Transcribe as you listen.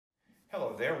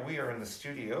Hello there, we are in the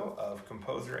studio of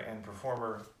composer and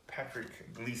performer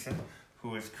Patrick Gleeson,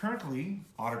 who is currently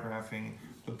autographing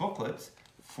the booklets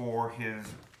for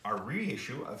our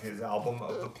reissue of his album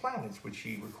of the Planets, which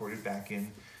he recorded back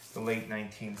in the late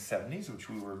 1970s, which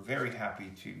we were very happy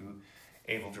to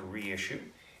able to reissue.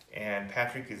 And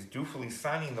Patrick is dutifully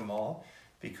signing them all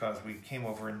because we came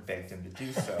over and begged him to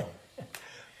do so.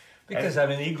 Because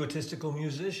I'm an egotistical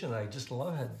musician. I just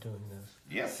love doing this.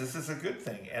 Yes, this is a good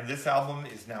thing. And this album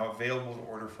is now available to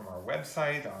order from our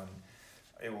website.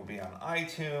 It will be on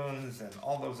iTunes and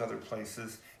all those other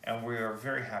places. And we are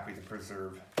very happy to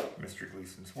preserve Mr.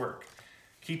 Gleeson's work.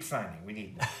 Keep signing. We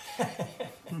need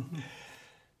more.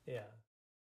 Yeah.